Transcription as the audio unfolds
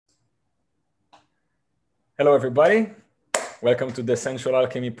Hello, everybody. Welcome to the Essential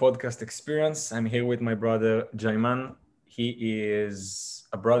Alchemy podcast experience. I'm here with my brother, Jaiman. He is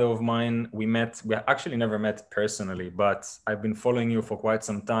a brother of mine. We actually never met personally, but I've been following you for quite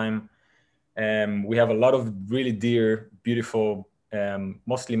some time. We have a lot of really dear, beautiful,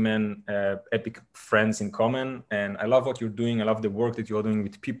 mostly men, epic friends in common. And I love what you're doing. I love the work that you're doing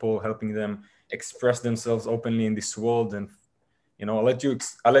with people, helping them express themselves openly in this world. And I'll let you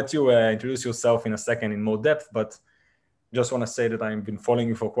introduce yourself in a second in more depth, but just want to say that I've been following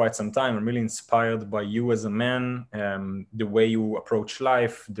you for quite some time. I'm really inspired by you as a man, the way you approach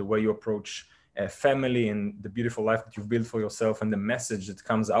life, the way you approach family, and the beautiful life that you've built for yourself, and the message that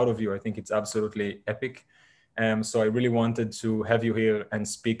comes out of you. I think it's absolutely epic. So I really wanted to have you here and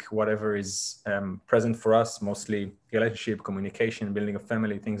speak whatever is present for us, mostly relationship, communication, building a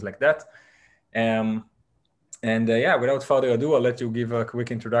family, things like that. Um, and without further ado, I'll let you give a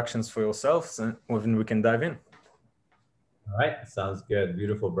quick introductions for yourselves, and then we can dive in. All right, sounds good.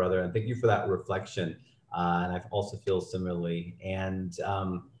 Beautiful, brother. And thank you for that reflection. And I also feel similarly.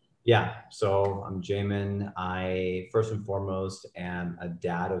 So I'm Jamin. I first and foremost am a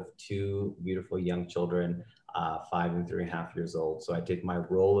dad of two beautiful young children, 5 and 3.5 years old. So I take my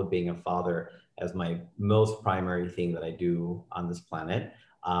role of being a father as my most primary thing that I do on this planet.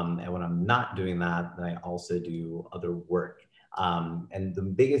 And when I'm not doing that, then I also do other work. And the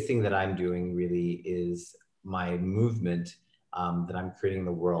biggest thing that I'm doing really is my movement that I'm creating in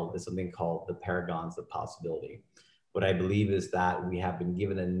the world is something called the paragons of possibility. What I believe is that we have been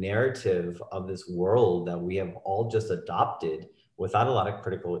given a narrative of this world that we have all just adopted without a lot of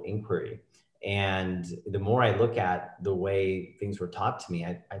critical inquiry. And the more I look at the way things were taught to me,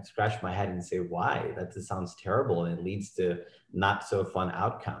 I scratch my head and say, why? That just sounds terrible. And it leads to not so fun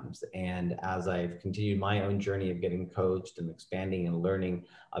outcomes. And as I've continued my own journey of getting coached and expanding and learning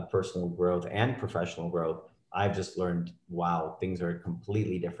personal growth and professional growth, I've just learned, wow, things are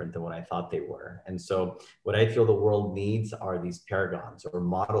completely different than what I thought they were. And so what I feel the world needs are these paragons or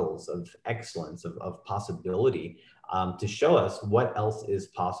models of excellence, of possibility, to show us what else is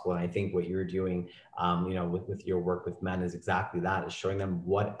possible. And I think what you're doing, with your work with men is exactly that, is showing them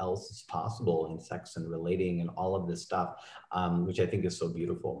what else is possible in sex and relating and all of this stuff, which I think is so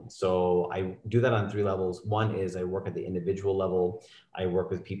beautiful. So I do that on three levels. One is I work at the individual level. I work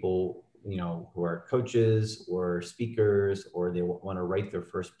with people who are coaches or speakers, or they want to write their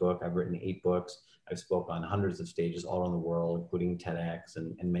first book. I've written 8 books. I've spoken on hundreds of stages all around the world, including TEDx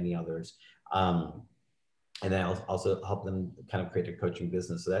and many others. And then I'll also help them kind of create a coaching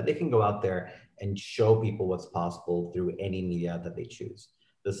business so that they can go out there and show people what's possible through any media that they choose.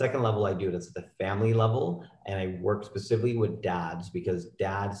 The second level I do it is at the family level, and I work specifically with dads because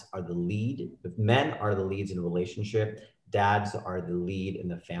dads are the lead. If men are the leads in a relationship, dads are the lead in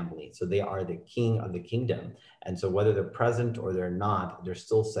the family. So they are the king of the kingdom. And so whether they're present or they're not, they're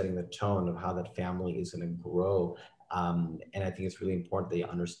still setting the tone of how that family is going to grow. And I think it's really important that they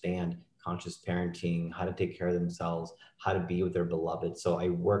understand conscious parenting, how to take care of themselves, how to be with their beloved. So I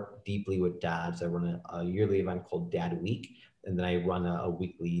work deeply with dads. I run a yearly event called Dad Week, and then I run a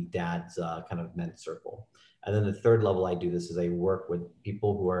weekly dads kind of men's circle. And then the third level I do this is I work with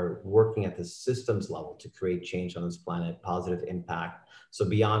people who are working at the systems level to create change on this planet, positive impact. So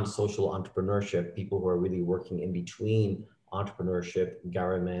beyond social entrepreneurship, people who are really working in between entrepreneurship,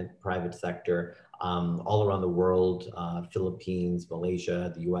 government, private sector, all around the world, Philippines,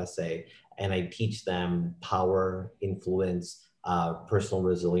 Malaysia, the USA, and I teach them power, influence, personal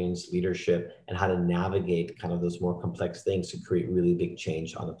resilience, leadership, and how to navigate kind of those more complex things to create really big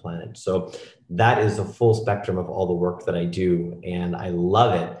change on the planet. So that is a full spectrum of all the work that I do, and I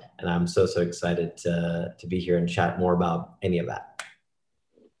love it. And I'm so excited to be here and chat more about any of that.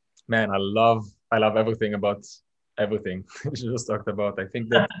 Man, I love everything about everything you just talked about. I think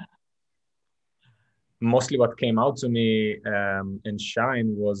that mostly what came out to me and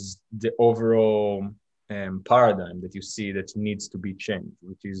shine was the overall paradigm that you see that needs to be changed,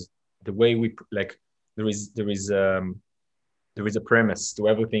 which is the way we like. There is a premise to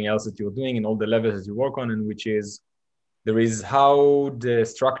everything else that you're doing and all the levels that you work on, and which is there is how the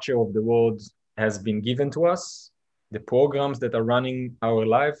structure of the world has been given to us, the programs that are running our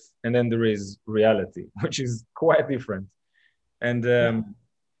life, and then there is reality, which is quite different. And Yeah.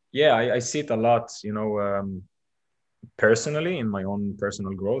 yeah, I see it a lot, personally in my own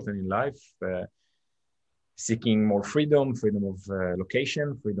personal growth and in life, seeking more freedom, freedom of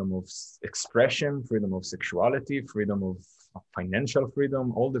location, freedom of expression, freedom of sexuality, freedom of financial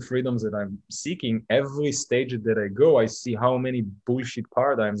freedom, all the freedoms that I'm seeking. Every stage that I go, I see how many bullshit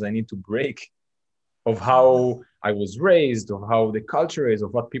paradigms I need to break of how I was raised, of how the culture is,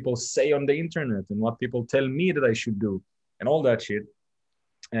 of what people say on the internet and what people tell me that I should do and all that shit.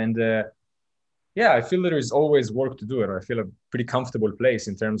 And yeah, I feel there is always work to do, and I feel a pretty comfortable place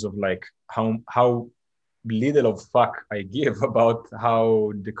in terms of like how little of fuck I give about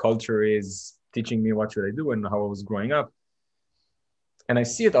how the culture is teaching me what should I do and how I was growing up. And I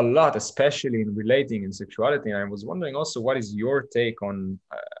see it a lot, especially in relating and sexuality. And I was wondering also, what is your take on,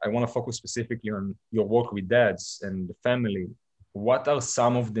 I want to focus specifically on your work with dads and the family. What are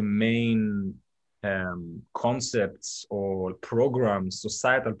some of the main concepts or programs,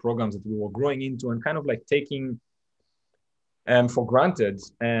 societal programs that we were growing into and kind of like taking for granted,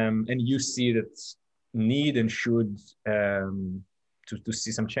 and you see that need and should to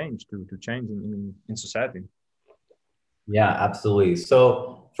see some change, to change in society? Yeah, absolutely.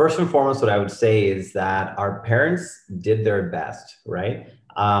 So first and foremost, what I would say is that our parents did their best, right?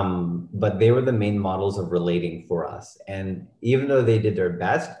 But they were the main models of relating for us. And even though they did their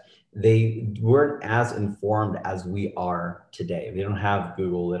best, they weren't as informed as we are today. They don't have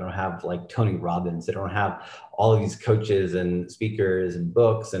Google, they don't have like Tony Robbins, they don't have all of these coaches and speakers and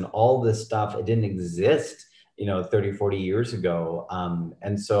books and all this stuff. It didn't exist, 30, 40 years ago.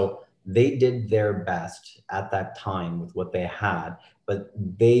 And so they did their best at that time with what they had, but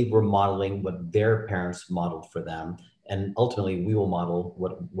they were modeling what their parents modeled for them. And ultimately we will model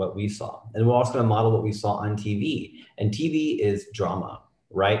what we saw. And we're also going to model what we saw on TV. And TV is drama,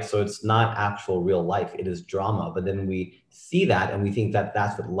 right? So it's not actual real life, it is drama. But then we see that and we think that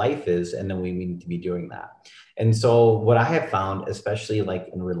that's what life is. And then we need to be doing that. And so what I have found, especially like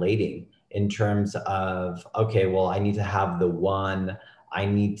in relating in terms of, okay, well, I need to have the one, I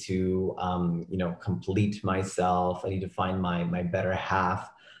need to, complete myself. I need to find my better half.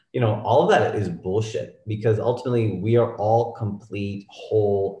 All of that is bullshit, because ultimately we are all complete,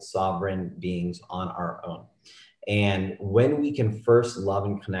 whole, sovereign beings on our own. And when we can first love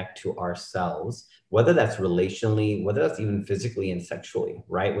and connect to ourselves, whether that's relationally, whether that's even physically and sexually,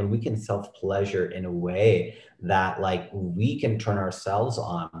 right? When we can self-pleasure in a way that like we can turn ourselves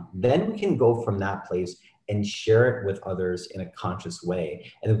on, then we can go from that place and share it with others in a conscious way.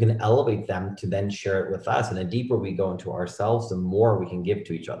 And we can elevate them to then share it with us. And the deeper we go into ourselves, the more we can give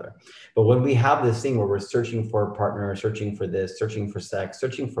to each other. But when we have this thing where we're searching for a partner, searching for this, searching for sex,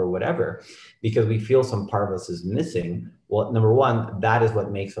 searching for whatever, because we feel some part of us is missing, well, number one, that is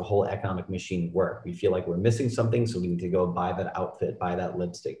what makes the whole economic machine work. We feel like we're missing something, so we need to go buy that outfit, buy that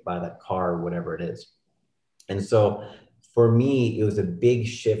lipstick, buy that car, whatever it is. And so for me, it was a big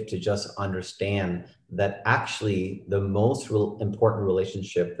shift to just understand that actually the most important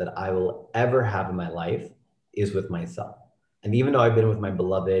relationship that I will ever have in my life is with myself. And even though I've been with my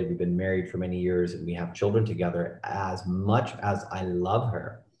beloved, we've been married for many years and we have children together, as much as I love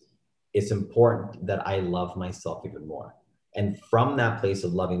her, it's important that I love myself even more. And from that place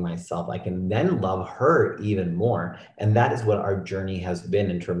of loving myself, I can then love her even more. And that is what our journey has been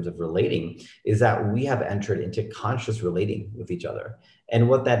in terms of relating, is that we have entered into conscious relating with each other. And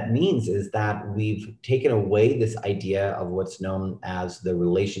what that means is that we've taken away this idea of what's known as the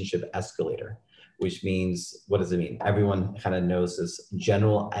relationship escalator, which means, what does it mean? Everyone kind of knows this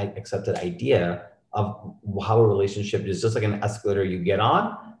general accepted idea of how a relationship is just like an escalator you get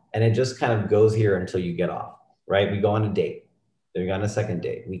on, and it just kind of goes here until you get off, right? We go on a date, then we go on a second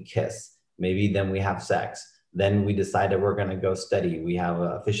date, we kiss, maybe then we have sex. Then we decide that we're going to go study. We have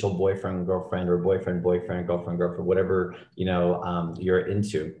an official boyfriend, girlfriend, or boyfriend, girlfriend, whatever, you're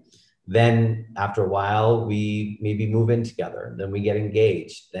into. Then after a while, we maybe move in together. Then we get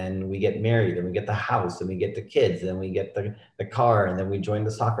engaged. Then we get married. Then we get the house. Then we get the kids. Then we get the car. And then we join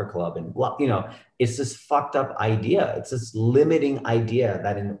the soccer club. And it's this fucked up idea. It's this limiting idea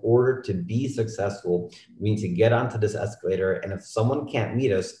that in order to be successful, we need to get onto this escalator. And if someone can't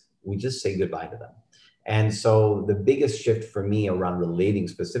meet us, we just say goodbye to them. And so the biggest shift for me around relating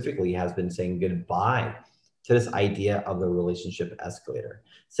specifically has been saying goodbye to this idea of the relationship escalator,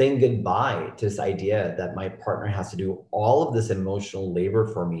 saying goodbye to this idea that my partner has to do all of this emotional labor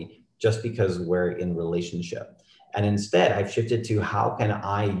for me just because we're in relationship. And instead, I've shifted to how can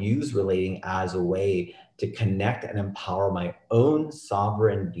I use relating as a way to connect and empower my own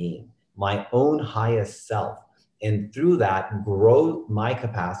sovereign being, my own highest self, and through that, grow my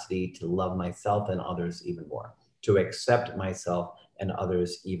capacity to love myself and others even more, to accept myself and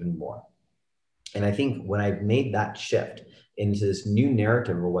others even more. And I think when I've made that shift into this new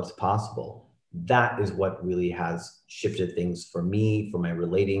narrative of what's possible, that is what really has shifted things for me, for my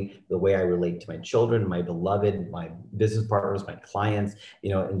relating, the way I relate to my children, my beloved, my business partners, my clients,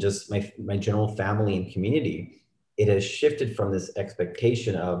 and just my general family and community. It has shifted from this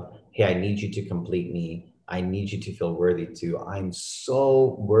expectation of hey, I need you to complete me. I need you to feel worthy too. I'm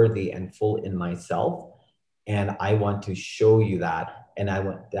so worthy and full in myself. And I want to show you that. And I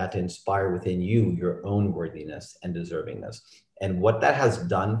want that to inspire within you your own worthiness and deservingness. And what that has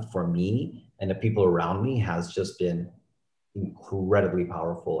done for me and the people around me has just been incredibly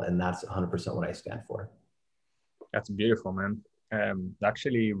powerful. And that's 100% what I stand for. That's beautiful, man.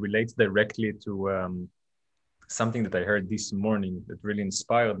 Actually relates directly to something that I heard this morning that really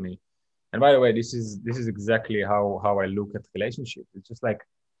inspired me. And by the way, this is exactly how I look at relationships. It's just like,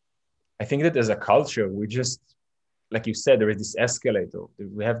 I think that as a culture, we just, like you said, there is this escalator.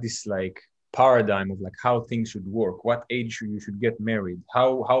 We have this like paradigm of like how things should work, what age you should get married,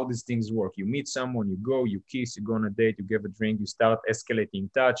 how these things work. You meet someone, you go, you kiss, you go on a date, you give a drink, you start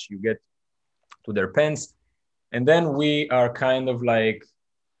escalating touch, you get to their pants. And then we are kind of like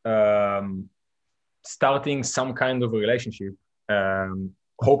starting some kind of a relationship,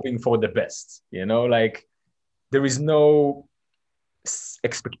 hoping for the best, like there is no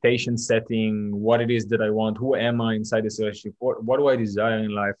expectation setting, what it is that I want, who am I inside this relationship, what do I desire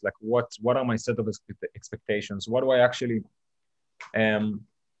in life, like what are my set of expectations, what do I actually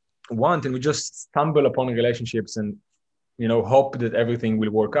want, and we just stumble upon relationships and hope that everything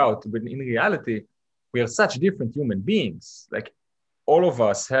will work out. But in reality, we are such different human beings. Like all of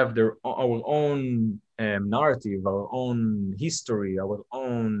us have our own narrative, our own history, our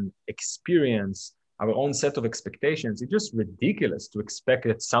own experience, our own set of expectations. It's just ridiculous to expect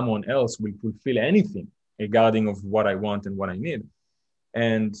that someone else will fulfill anything regarding of what I want and what I need.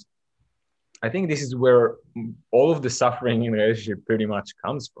 And I think this is where all of the suffering in a relationship pretty much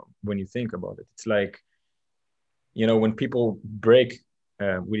comes from when you think about it. It's like, when people break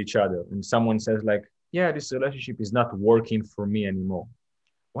with each other and someone says like, yeah, this relationship is not working for me anymore.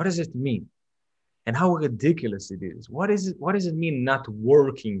 What does it mean? And how ridiculous it is. What does it mean not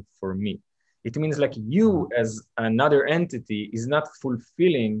working for me? It means like you as another entity is not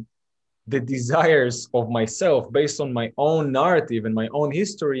fulfilling the desires of myself based on my own narrative and my own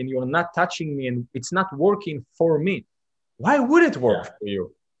history, and you're not touching me and it's not working for me. Why would it work for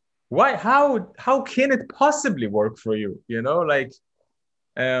you? Why? How can it possibly work for you?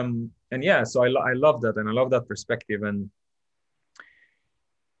 And yeah, so I love that, and I love that perspective. And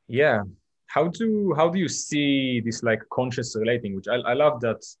yeah, how do you see this like conscious relating, which I love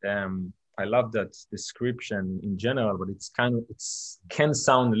that I love that description in general, but it's can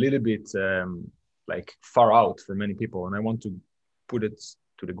sound a little bit like far out for many people, and I want to put it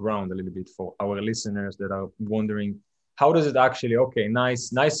to the ground a little bit for our listeners that are wondering, how does it actually, okay,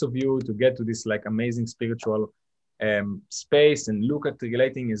 nice of you to get to this like amazing spiritual space and look at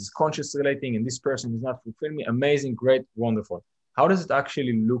relating as conscious relating, and this person is not fulfilling me. Amazing, great, wonderful. How does it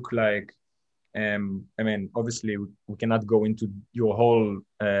actually look like? I mean, obviously we cannot go into your whole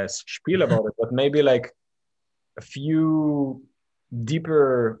spiel about it, but maybe like a few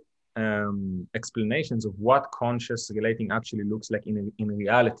deeper explanations of what conscious relating actually looks like in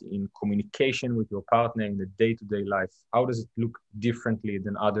reality, in communication with your partner in the day-to-day life. How does it look differently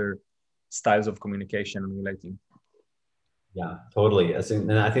than other styles of communication and relating? Yeah, totally.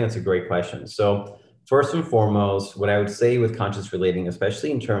 And I think that's a great question. So first and foremost, what I would say with conscious relating,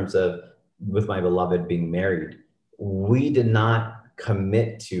 especially in terms of with my beloved being married, we did not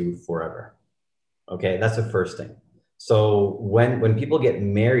commit to forever. Okay, that's the first thing. So when people get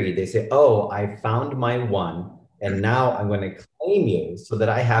married, they say, oh, I found my one, and now I'm going to claim you so that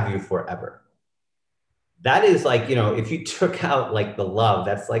I have you forever. That is like, if you took out like the love,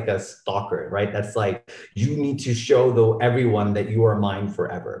 that's like a stalker, right? That's like, you need to show everyone that you are mine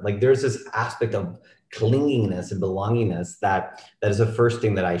forever. Like there's this aspect of clinginess and belongingness that is the first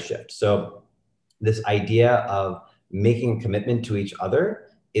thing that I shift. So this idea of making a commitment to each other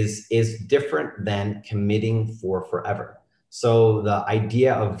is different than committing for forever. So the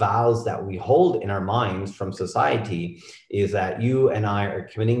idea of vows that we hold in our minds from society is that you and I are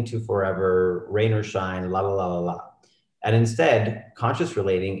committing to forever, rain or shine, la, la, la, la, la. And instead, conscious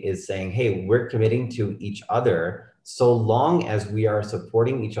relating is saying, hey, we're committing to each other so long as we are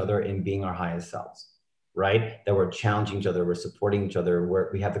supporting each other in being our highest selves, right? That we're challenging each other, we're supporting each other,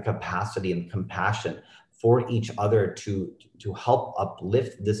 we have the capacity and compassion for each other to help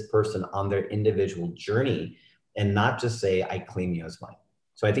uplift this person on their individual journey, and not just say, I claim you as mine.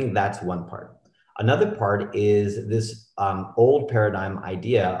 So I think that's one part. Another part is this old paradigm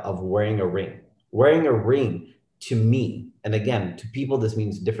idea of wearing a ring. Wearing a ring, to me, and again, to people, this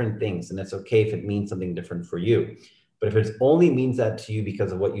means different things, and it's okay if it means something different for you. But if it only means that to you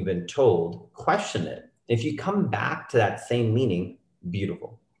because of what you've been told, question it. If you come back to that same meaning,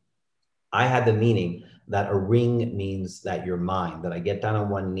 beautiful. I had the meaning that a ring means that you're mine, that I get down on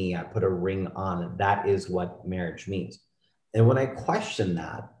one knee, I put a ring on, that is what marriage means. And when I questioned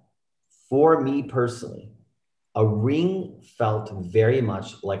that, for me personally, a ring felt very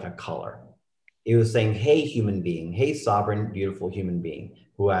much like a color. It was saying, hey, human being, hey, sovereign, beautiful human being,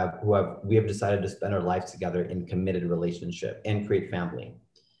 we have decided to spend our lives together in committed relationship and create family.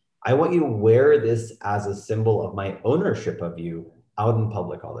 I want you to wear this as a symbol of my ownership of you out in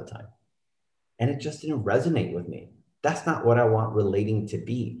public all the time. And it just didn't resonate with me. That's not what I want relating to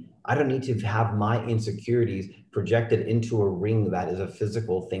be. I don't need to have my insecurities projected into a ring that is a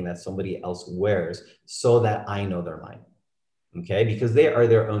physical thing that somebody else wears so that I know they're mine. Okay? Because they are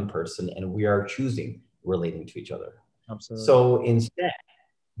their own person and we are choosing relating to each other. Absolutely. So instead,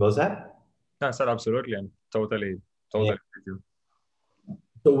 what was that? No, I said absolutely, and totally with you.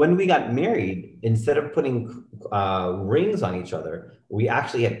 So when we got married, instead of putting rings on each other, we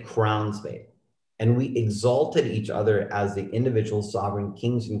actually had crowns made. And we exalted each other as the individual sovereign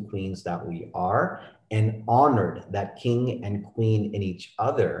kings and queens that we are, and honored that king and queen in each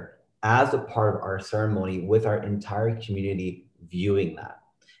other as a part of our ceremony, with our entire community viewing that.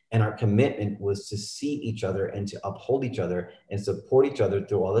 And our commitment was to see each other and to uphold each other and support each other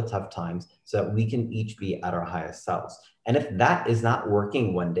through all the tough times so that we can each be at our highest selves. And if that is not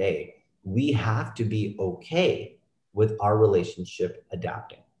working one day, we have to be okay with our relationship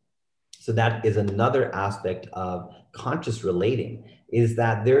adapting. So that is another aspect of conscious relating, is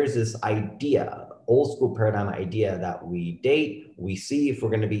that there's this idea, old school paradigm idea, that we date, we see if we're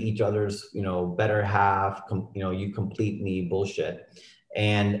going to be each other's, better half, you complete me bullshit.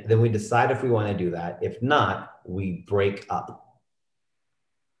 And then we decide if we want to do that. If not, we break up.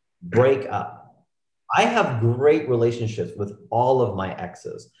 Break up. I have great relationships with all of my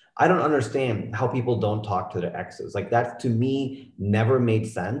exes. I don't understand how people don't talk to their exes. Like, that to me never made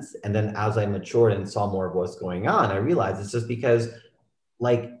sense. And then as I matured and saw more of what's going on, I realized it's just because,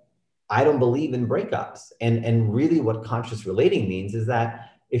 like, I don't believe in breakups. And really what conscious relating means is that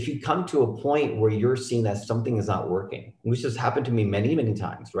if you come to a point where you're seeing that something is not working, which has happened to me many, many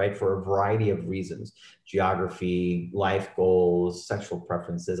times, right? For a variety of reasons, geography, life goals, sexual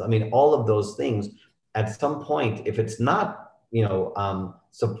preferences. I mean, all of those things, at some point, if it's not,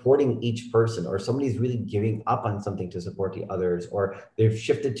 supporting each person, or somebody's really giving up on something to support the others, or they've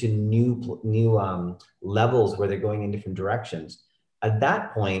shifted to new levels where they're going in different directions. At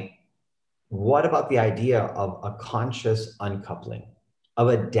that point, what about the idea of a conscious uncoupling, of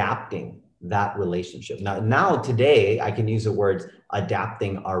adapting that relationship? Now today, I can use the words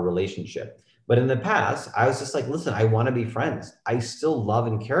adapting our relationship. But in the past, I was just like, listen, I want to be friends. I still love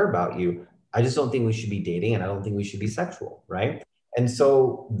and care about you. I just don't think we should be dating, and I don't think we should be sexual, right? And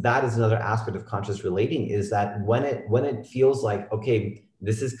so that is another aspect of conscious relating, is that when it feels like, okay,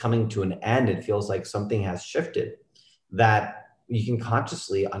 this is coming to an end, it feels like something has shifted, that you can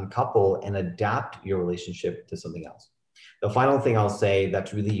consciously uncouple and adapt your relationship to something else. The final thing I'll say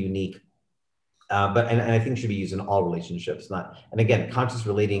that's really unique, and I think should be used in all relationships, and again, conscious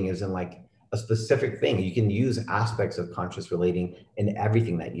relating isn't like a specific thing. You can use aspects of conscious relating in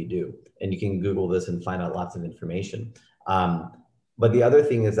everything that you do. And you can Google this and find out lots of information. But the other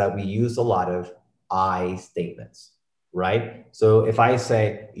thing is that we use a lot of I statements, right? So if I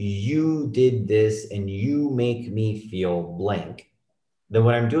say, you did this and you make me feel blank, then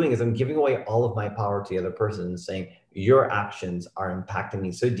what I'm doing is I'm giving away all of my power to the other person and saying, your actions are impacting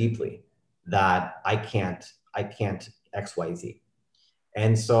me so deeply that I can't X, Y, Z.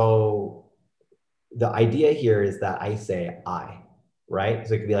 And so the idea here is that I say I, right?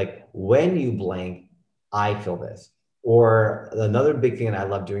 So it could be like, when you blank, I feel this. Or another big thing that I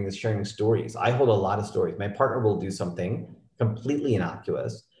love doing is sharing stories. I hold a lot of stories. My partner will do something completely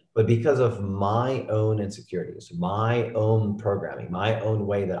innocuous, but because of my own insecurities, my own programming, my own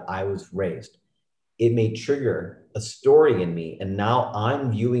way that I was raised, it may trigger a story in me. And now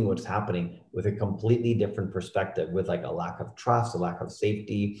I'm viewing what's happening with a completely different perspective, with like a lack of trust, a lack of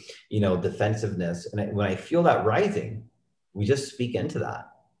safety, defensiveness. And when I feel that rising, we just speak into that.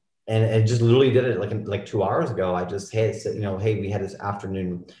 And I just literally did it like 2 hours ago. I just said, hey, we had this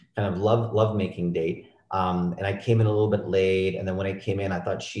afternoon kind of love making date. And I came in a little bit late. And then when I came in, I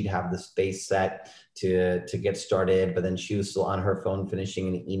thought she'd have the space set to get started, but then she was still on her phone finishing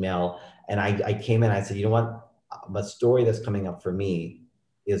an email. And I came in, I said, you know what? The story that's coming up for me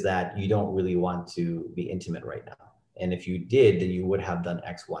is that you don't really want to be intimate right now. And if you did, then you would have done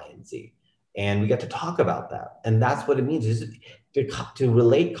X, Y, and Z. And we got to talk about that. And that's what it means. To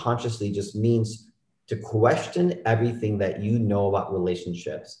relate consciously just means to question everything that you know about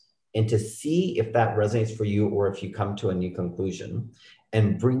relationships and to see if that resonates for you or if you come to a new conclusion.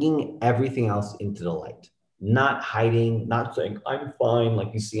 and bringing everything else into the light. Not hiding, not saying, I'm fine,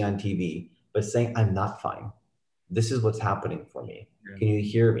 like you see on TV, but saying, I'm not fine. This is what's happening for me. Can you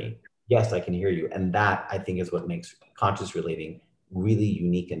hear me? Yes, I can hear you. And that, I think, is what makes conscious relating really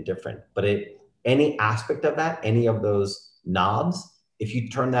unique and different. But any aspect of that, any of those knobs, if you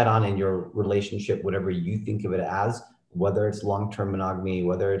turn that on in your relationship, whatever you think of it as, whether it's long-term monogamy,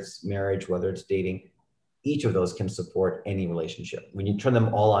 whether it's marriage, whether it's dating, each of those can support any relationship. When you turn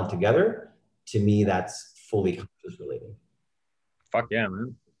them all on together, to me, that's fully conscious relating. Fuck yeah,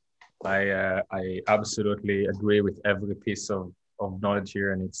 man. I absolutely agree with every piece of knowledge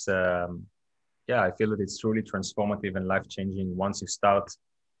here. And it's, yeah, I feel that it's truly transformative and life-changing once you start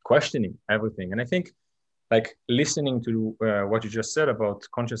questioning everything. And I think, like, listening to what you just said about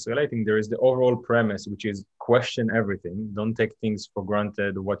conscious relating, there is the overall premise, which is question everything. Don't take things for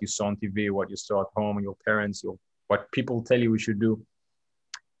granted, what you saw on TV, what you saw at home, your parents, what people tell you you should do.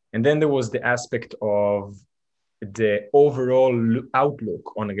 And then there was the aspect of the overall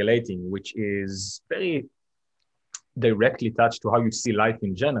outlook on relating, which is very directly attached to how you see life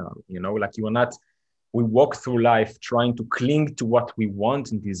in general. You know, like we walk through life trying to cling to what we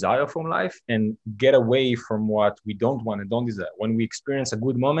want and desire from life and get away from what we don't want and don't desire. When we experience a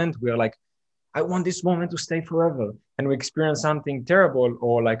good moment, we are like, I want this moment to stay forever. And we experience something terrible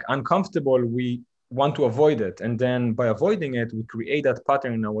or like uncomfortable, we want to avoid it. And then by avoiding it, we create that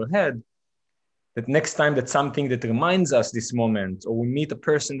pattern in our head that next time that something that reminds us this moment, or we meet a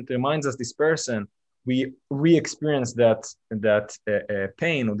person that reminds us this person, we re-experience that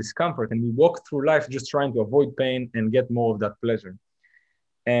pain or discomfort, and we walk through life just trying to avoid pain and get more of that pleasure.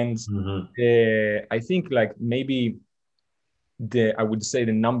 And I think like maybe I would say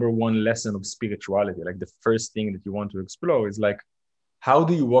the number one lesson of spirituality, like the first thing that you want to explore is like, how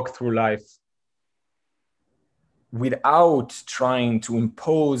do you walk through life without trying to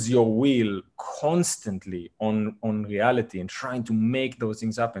impose your will constantly on reality and trying to make those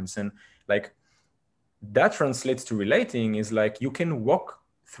things happen? And like, that translates to relating is like, you can walk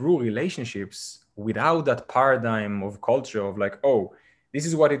through relationships without that paradigm of culture of like, oh, this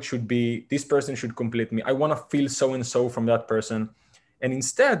is what it should be. This person should complete me. I want to feel so-and-so from that person. And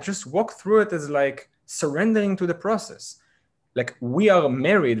instead just walk through it as like surrendering to the process. Like, we are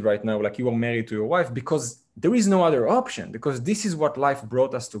married right now, like you are married to your wife, because there is no other option, because this is what life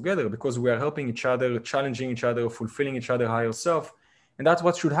brought us together, because we are helping each other, challenging each other, fulfilling each other higher self. And that's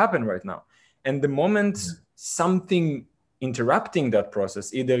what should happen right now. And the moment something interrupting that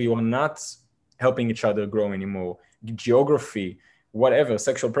process, either you are not helping each other grow anymore, geography, whatever,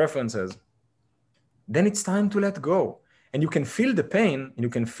 sexual preferences, then it's time to let go. And you can feel the pain and you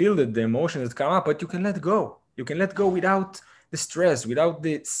can feel the emotions that come up, but you can let go. You can let go without the stress, without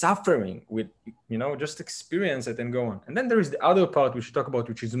the suffering, with, you know, just experience it and go on. And then there is the other part we should talk about,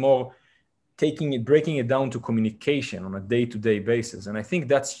 which is more breaking it down to communication on a day-to-day basis. And I think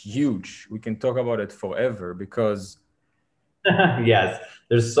that's huge. We can talk about it forever because yes,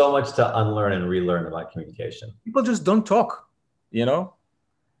 there's so much to unlearn and relearn about communication. People just don't talk, you know,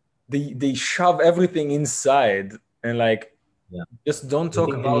 they shove everything inside and like, just don't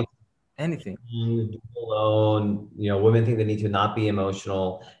talk about anything. Alone, you know, women think they need to not be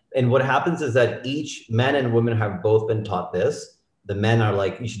emotional. And what happens is that each men and women have both been taught this. The men are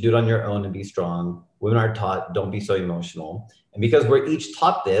like, you should do it on your own and be strong. Women are taught, don't be so emotional. And because we're each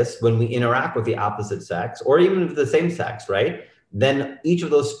taught this, when we interact with the opposite sex or even with the same sex, right? Then each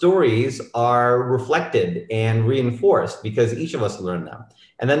of those stories are reflected and reinforced because each of us learned them.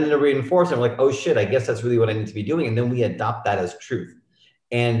 And then they're reinforced and we're like, oh shit, I guess that's really what I need to be doing. And then we adopt that as truth.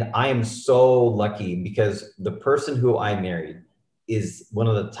 And I am so lucky because the person who I married is one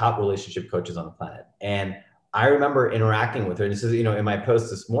of the top relationship coaches on the planet. And I remember interacting with her, and this is, you know, in my post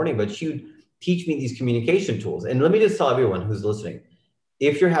this morning, but she would teach me these communication tools. And let me just tell everyone who's listening,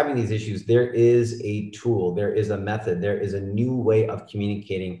 if you're having these issues, there is a tool, there is a method, there is a new way of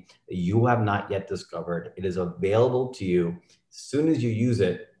communicating that you have not yet discovered. It is available to you. As soon as you use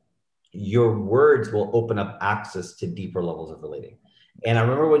it, your words will open up access to deeper levels of relating. And I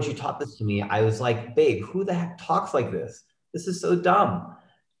remember when she taught this to me, I was like, babe, who the heck talks like this? This is so dumb.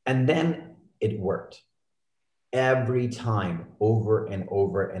 And then it worked. Every time, over and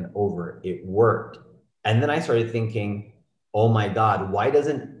over and over, it worked. And then I started thinking, oh my God, why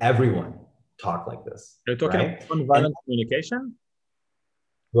doesn't everyone talk like this? You're talking about non-violent communication?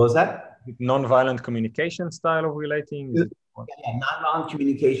 What was that? Non-violent communication style of relating? Yeah, non-violent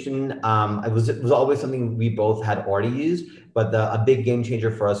communication. It was always something we both had already used, but a big game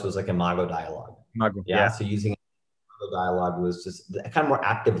changer for us was like imago dialogue. Imago, yeah. So using dialogue was just kind of more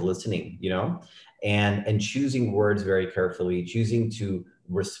active listening, you know, and choosing words very carefully, choosing to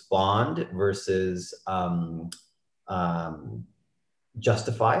respond versus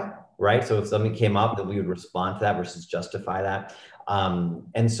justify, right? So if something came up, that we would respond to that versus justify that.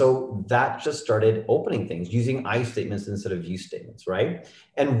 And so that just started opening things, using I statements instead of you statements, right?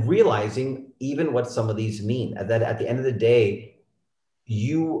 And realizing even what some of these mean, that at the end of the day,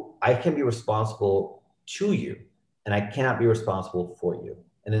 I can be responsible to you, and I cannot be responsible for you.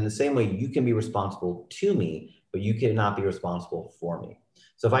 And in the same way, you can be responsible to me, but you cannot be responsible for me.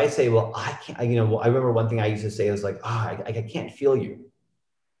 So if I say, well, I can't, you know, I remember one thing I used to say was like, I can't feel you.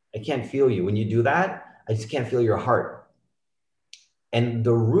 I can't feel you. When you do that, I just can't feel your heart. And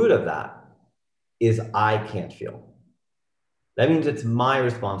the root of that is I can't feel. That means it's my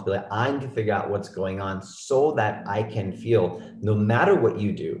responsibility. I need to figure out what's going on so that I can feel, no matter what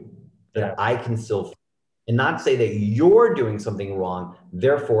you do, that I can still feel. And not say that you're doing something wrong,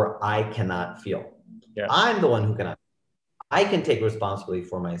 therefore I cannot feel. Yeah. I'm the one who cannot. I can take responsibility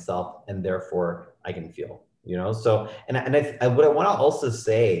for myself, and therefore I can feel, you know? So, and what I want to also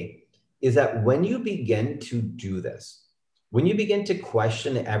say is that when you begin to do this, when you begin to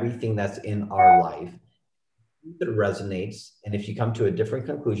question everything that's in our life, if it resonates, and if you come to a different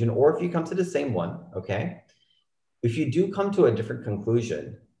conclusion, or if you come to the same one, okay? If you do come to a different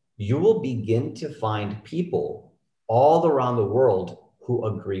conclusion, you will begin to find people all around the world who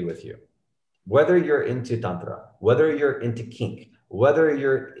agree with you. Whether you're into Tantra, whether you're into kink, whether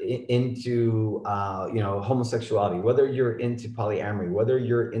you're into homosexuality, whether you're into polyamory, whether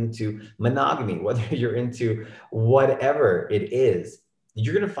you're into monogamy, whether you're into whatever it is,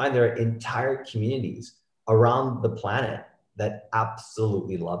 you're going to find there are entire communities around the planet that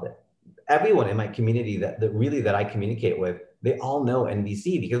absolutely love it. Everyone in my community that I communicate with, they all know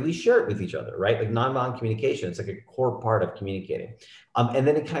NVC because we share it with each other, right? Like nonviolent communication, it's like a core part of communicating. And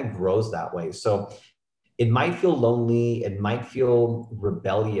then it kind of grows that way. So it might feel lonely, it might feel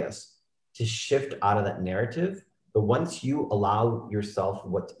rebellious to shift out of that narrative. But once you allow yourself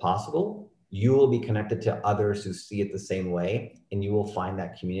what's possible, you will be connected to others who see it the same way. And you will find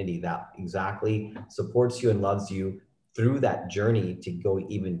that community that exactly supports you and loves you through that journey to go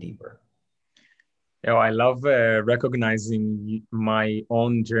even deeper. You know, I love recognizing my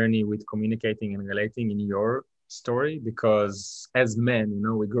own journey with communicating and relating in your story, because as men, you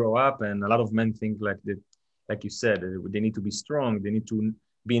know, we grow up and a lot of men think like that, like you said, they need to be strong, they need to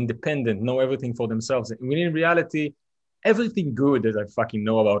be independent, know everything for themselves. When in reality, everything good that I fucking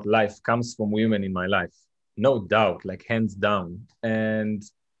know about life comes from women in my life, no doubt, like hands down. And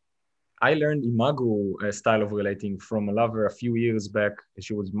I learned 𝐂𝐨𝐬𝐬 style of relating from a lover a few years back.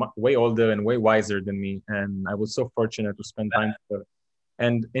 She was way older and way wiser than me. And I was so fortunate to spend time with her.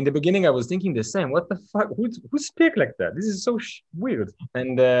 And in the beginning, I was thinking the same. What the fuck? Who speak like that? This is so weird.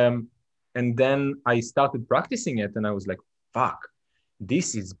 And then I started practicing it, and I was like, fuck,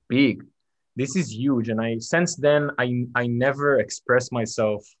 this is big. This is huge. And since then, I never express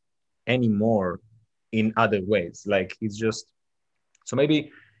myself anymore in other ways. Like it's just, so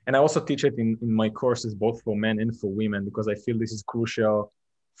maybe. And I also teach it in my courses, both for men and for women, because I feel this is crucial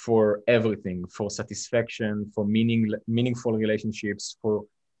for everything, for satisfaction, for meaningful relationships, for,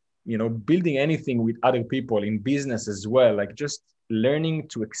 you know, building anything with other people in business as well. Like just learning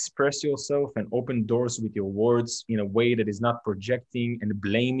to express yourself and open doors with your words in a way that is not projecting and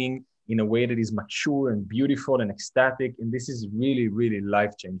blaming, in a way that is mature and beautiful and ecstatic. And this is really, really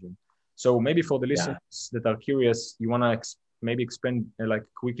life-changing. So maybe for the listeners that are curious, you want to maybe explain like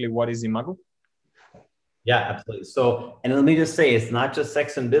quickly what is 𝐂𝐂𝐬𝐬? Yeah, absolutely. So, and let me just say, it's not just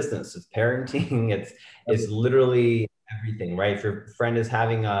sex and business, it's parenting, it's literally everything, right? If your friend is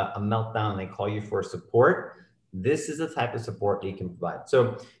having a meltdown and they call you for support, this is the type of support that you can provide.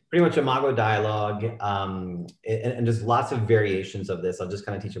 So pretty much 𝐂𝐴₂ dialogue, and there's lots of variations of this. I'll just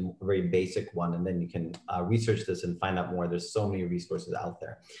kind of teach a very basic one, and then you can research this and find out more. There's so many resources out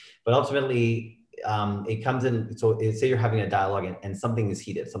there. But ultimately, it comes in, so say you're having a dialogue and something is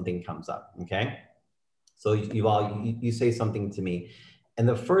heated, something comes up, okay? So you say something to me, and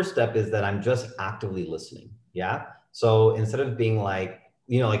the first step is that I'm just actively listening, yeah? So instead of being like,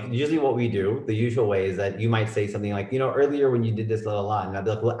 you know, like usually what we do, the usual way is that you might say something like, you know, earlier when you did this, blah, blah, blah, and I'd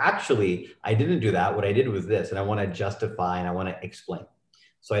be like, well, actually, I didn't do that. What I did was this, and I want to justify and I want to explain.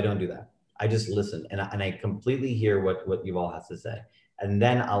 So I don't do that. I just listen, and I completely hear what Yuval has to say. And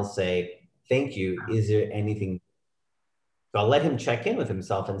then I'll say, thank you. Is there anything? So I'll let him check in with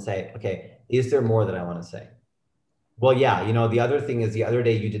himself and say, okay, is there more that I want to say? Well, yeah, you know, the other thing is the other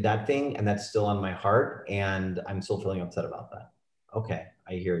day you did that thing and that's still on my heart and I'm still feeling upset about that. Okay,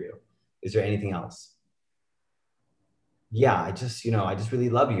 I hear you. Is there anything else? yeah, I just really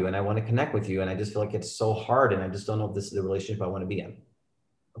love you and I want to connect with you. And I just feel like it's so hard. And I just don't know if this is the relationship I want to be in.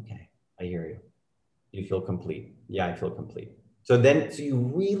 Okay, I hear you. You feel complete. Yeah, I feel complete. So you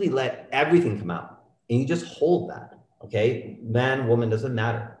really let everything come out and you just hold that. Okay, man, woman, doesn't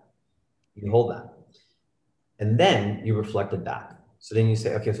matter. You hold that. And then you reflect it back. So then you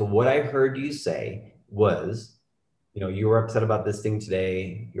say, okay, so what I heard you say was, you were upset about this thing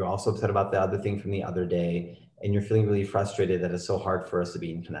today. You're also upset about the other thing from the other day. And you're feeling really frustrated that it's so hard for us to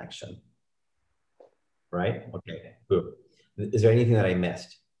be in connection. Right? Okay, boom. Is there anything that I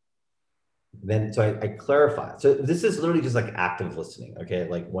missed? Then, so I clarify. So this is literally just like active listening, okay?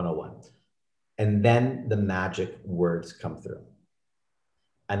 Like 101. And then the magic words come through.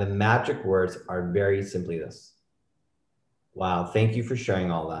 And the magic words are very simply this. Wow, thank you for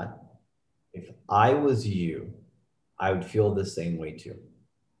sharing all that. If I was you, I would feel the same way too.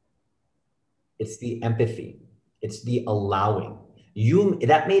 It's the empathy. It's the allowing.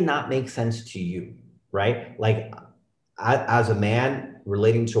 That may not make sense to you, right? Like as a man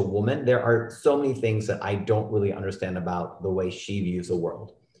relating to a woman, there are so many things that I don't really understand about the way she views the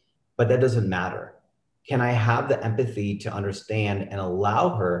world, but that doesn't matter. Can I have the empathy to understand and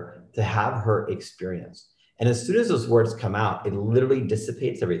allow her to have her experience? And as soon as those words come out, it literally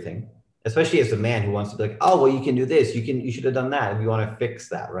dissipates everything, especially as a man who wants to be like, oh, well, you can do this. You should have done that. And we want to fix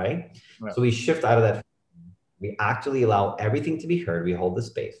that, right? Yeah. So we shift out of that. We actually allow everything to be heard. We hold the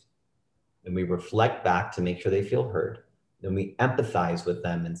space. Then we reflect back to make sure they feel heard. Then we empathize with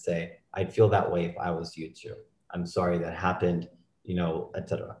them and say, I'd feel that way if I was you too. I'm sorry that happened,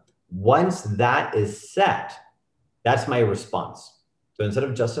 etc. Once that is set, that's my response. So instead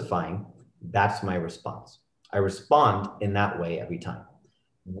of justifying, that's my response. I respond in that way every time.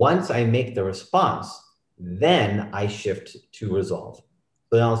 Once I make the response, then I shift to resolve.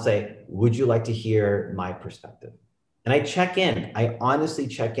 So then I'll say, would you like to hear my perspective? And I check in. I honestly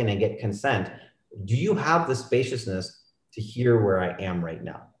check in and get consent. Do you have the spaciousness to hear where I am right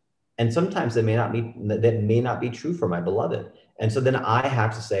now? And sometimes that may not be true for my beloved. And so then I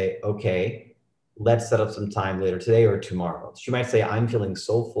have to say, okay, let's set up some time later today or tomorrow. She might say, I'm feeling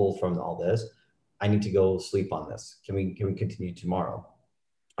so full from all this. I need to go sleep on this. Can we continue tomorrow?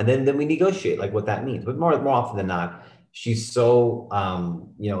 And then we negotiate like what that means. But more often than not, she's so,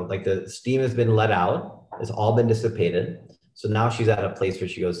 like the steam has been let out. It's all been dissipated. So now she's at a place where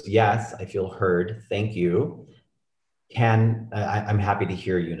she goes, yes, I feel heard. Thank you. I'm happy to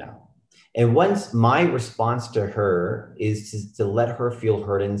hear you now. And once my response to her is to let her feel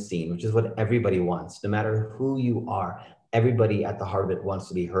heard and seen, which is what everybody wants, no matter who you are, everybody at the heart of it wants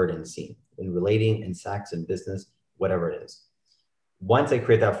to be heard and seen in relating, in sex, in business, whatever it is. Once I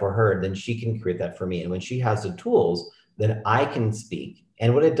create that for her, then she can create that for me. And when she has the tools, then I can speak.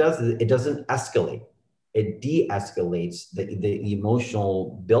 And what it does is it doesn't escalate. It de-escalates the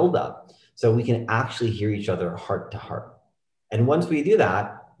emotional buildup so we can actually hear each other heart to heart. And once we do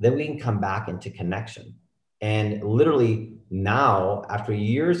that, then we can come back into connection. And literally now, after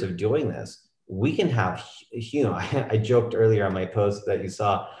years of doing this, we can have, I joked earlier on my post that you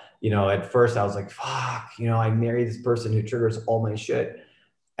saw, at first I was like, fuck, I married this person who triggers all my shit.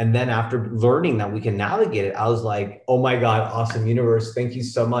 And then after learning that we can navigate it, I was like, oh my God, awesome universe. Thank you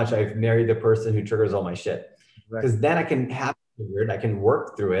so much. I've married the person who triggers all my shit. Because then I can have it, I can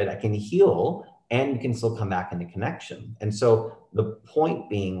work through it, I can heal, and you can still come back into connection. And so the point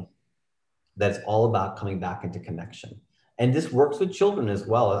being that it's all about coming back into connection. And this works with children as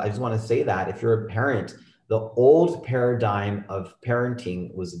well. I just want to say that if you're a parent, the old paradigm of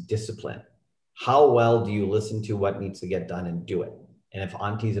parenting was discipline. How well do you listen to what needs to get done and do it? And if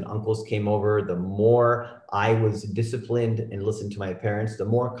aunties and uncles came over, the more I was disciplined and listened to my parents, the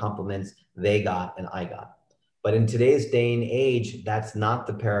more compliments they got and I got. But in today's day and age, that's not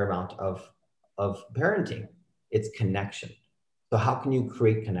the paramount of parenting. It's connection. So how can you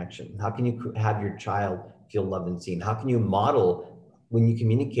create connection? How can you have your child feel loved and seen? How can you model when you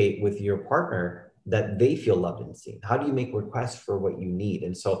communicate with your partner that they feel loved and seen? How do you make requests for what you need?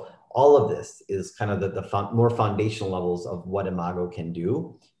 And so all of this is kind of the more foundational levels of what Imago can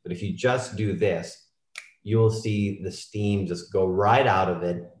do. But if you just do this, you will see the steam just go right out of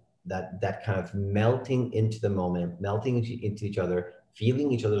it, that kind of melting into the moment, melting into each other,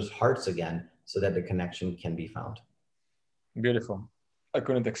 feeling each other's hearts again so that the connection can be found. Beautiful. I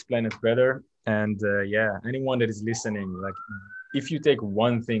couldn't explain it better. And yeah, anyone that is listening, like if you take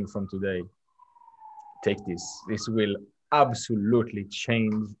one thing from today, take this. This will absolutely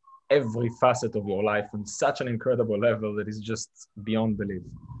change every facet of your life on such an incredible level that is just beyond belief.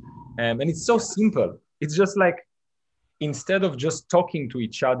 And it's so simple. It's just like, instead of just talking to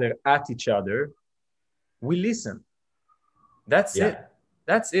each other at each other, we listen. That's it.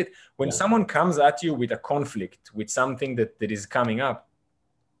 That's it. When someone comes at you with a conflict, with something that is coming up,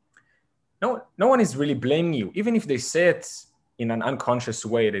 no one is really blaming you. Even if they say it in an unconscious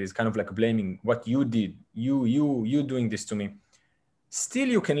way that is kind of like blaming what you did, you doing this to me. Still,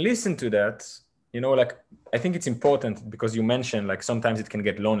 you can listen to that, like, I think it's important because you mentioned like sometimes it can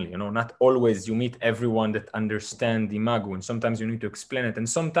get lonely, not always you meet everyone that understand 𝐂𝐴𝐺, and sometimes you need to explain it. And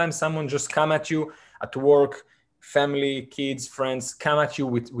sometimes someone just come at you at work, family, kids, friends, come at you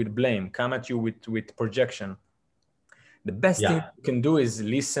with blame, come at you with projection. The best thing you can do is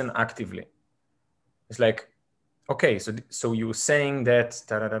listen actively. It's like, okay, so you're saying that,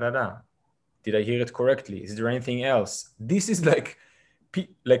 da-da-da-da-da. Did I hear it correctly? Is there anything else? This is like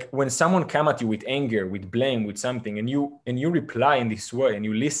when someone come at you with anger, with blame, with something, and you reply in this way, and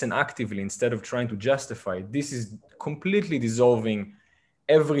you listen actively instead of trying to justify it, this is completely dissolving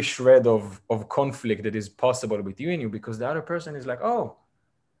every shred of conflict that is possible between you, because the other person is like, oh,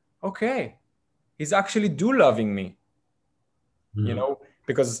 okay, he's actually loving me,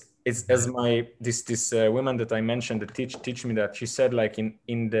 because it's as this woman that I mentioned that teach me that, she said like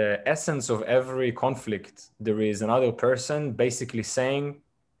in the essence of every conflict, there is another person basically saying,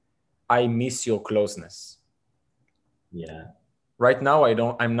 I miss your closeness. Yeah. Right now,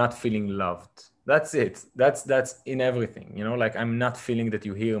 I'm not feeling loved. That's it. That's in everything, like I'm not feeling that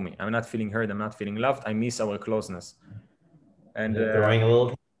you hear me. I'm not feeling heard. I'm not feeling loved. I miss our closeness. And throwing a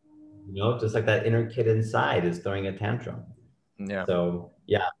little, just like that inner kid inside is throwing a tantrum. Yeah. So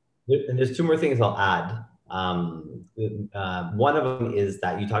and there's two more things I'll add. One of them is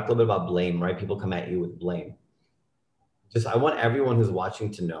that you talked a little bit about blame, right? People come at you with blame. I want everyone who's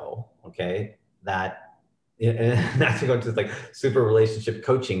watching to know, okay, that, and not to go into like super relationship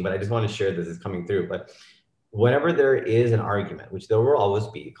coaching, but I just want to share this is coming through. But whenever there is an argument, which there will always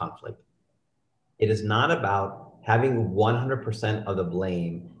be conflict, it is not about having 100% of the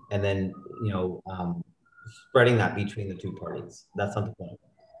blame and then, spreading that between the two parties. That's not the point.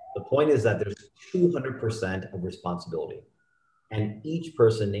 The point is that there's 200% of responsibility. And each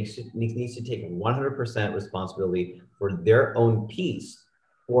person needs to take 100% responsibility for their own peace,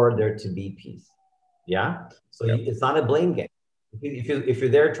 for there to be peace. Yeah. So it's not a blame game. If you're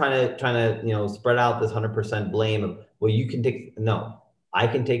there trying to spread out this 100% blame of, well, you can take, no, I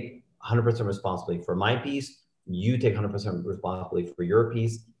can take 100% responsibility for my peace. You take 100% responsibility for your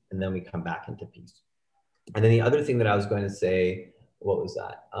peace, and then we come back into peace. And then the other thing that I was going to say, what was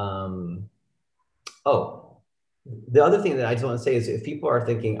that? The other thing that I just want to say is, if people are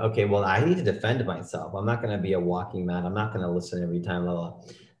thinking, okay, well, I need to defend myself, I'm not going to be a walking man, I'm not going to listen every time, blah, blah.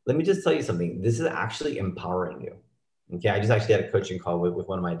 Let me just tell you something. This is actually empowering you. Okay, I just actually had a coaching call with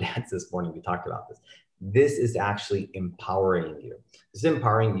one of my dads this morning. We talked about this. This is actually empowering you. This is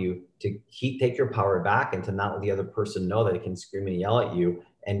empowering you to take your power back and to not let the other person know that it can scream and yell at you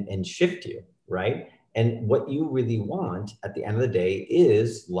and shift you, right? And what you really want at the end of the day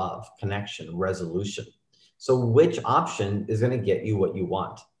is love, connection, resolution. So which option is going to get you what you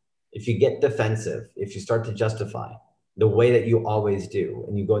want? If you get defensive, if you start to justify the way that you always do,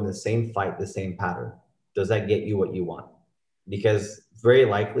 and you go in the same fight, the same pattern, does that get you what you want? Because very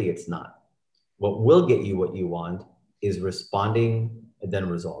likely it's not. What will get you what you want is responding and then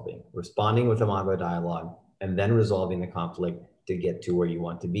resolving, responding with a 𝐂𝐴𝐺 dialogue, and then resolving the conflict to get to where you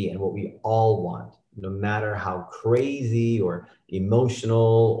want to be. And what we all want, no matter how crazy or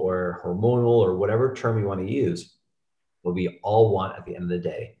emotional or hormonal or whatever term you want to use, what we all want at the end of the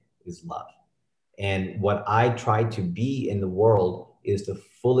day is love. And what I try to be in the world is the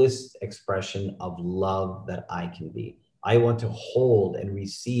fullest expression of love that I can be. I want to hold and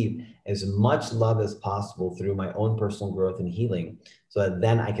receive as much love as possible through my own personal growth and healing, so that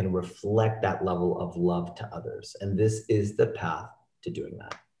then I can reflect that level of love to others. And this is the path to doing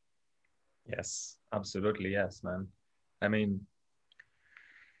that. Yes, absolutely. Yes, man. I mean,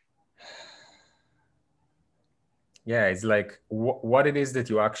 yeah, it's like what it is that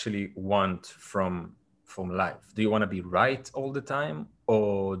you actually want from life. Do you want to be right all the time,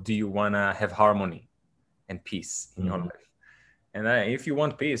 or do you want to have harmony and peace in your life? And if you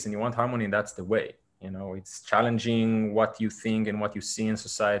want peace and you want harmony, that's the way. It's challenging what you think and what you see in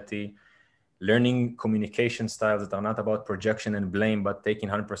society, learning communication styles that are not about projection and blame, but taking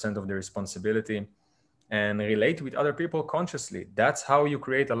 100% of the responsibility, and relate with other people consciously. That's how you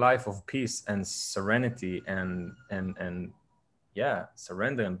create a life of peace and serenity and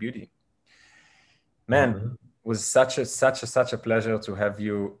surrender and beauty. Man, it was such a pleasure to have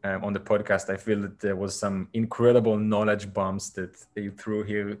you on the podcast. I feel that there was some incredible knowledge bombs that you threw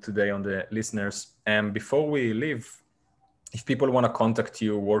here today on the listeners. And before we leave, if people want to contact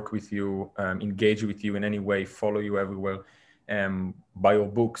you, work with you, engage with you in any way, follow you everywhere, buy your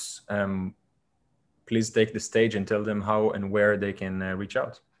books, please take the stage and tell them how and where they can reach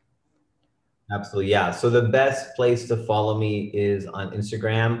out. Absolutely, yeah. So the best place to follow me is on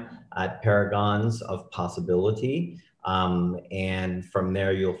Instagram at Paragons of Possibility. And from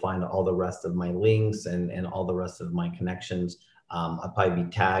there, you'll find all the rest of my links and all the rest of my connections. I'll probably be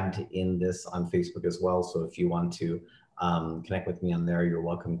tagged in this on Facebook as well. So if you want to connect with me on there, you're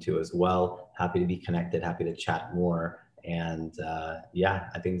welcome to as well. Happy to be connected, happy to chat more. And yeah,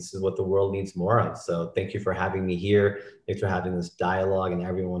 I think this is what the world needs more of. So thank you for having me here. Thanks for having this dialogue, and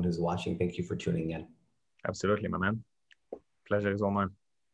everyone who's watching, thank you for tuning in. Absolutely, my man. Pleasure is all mine.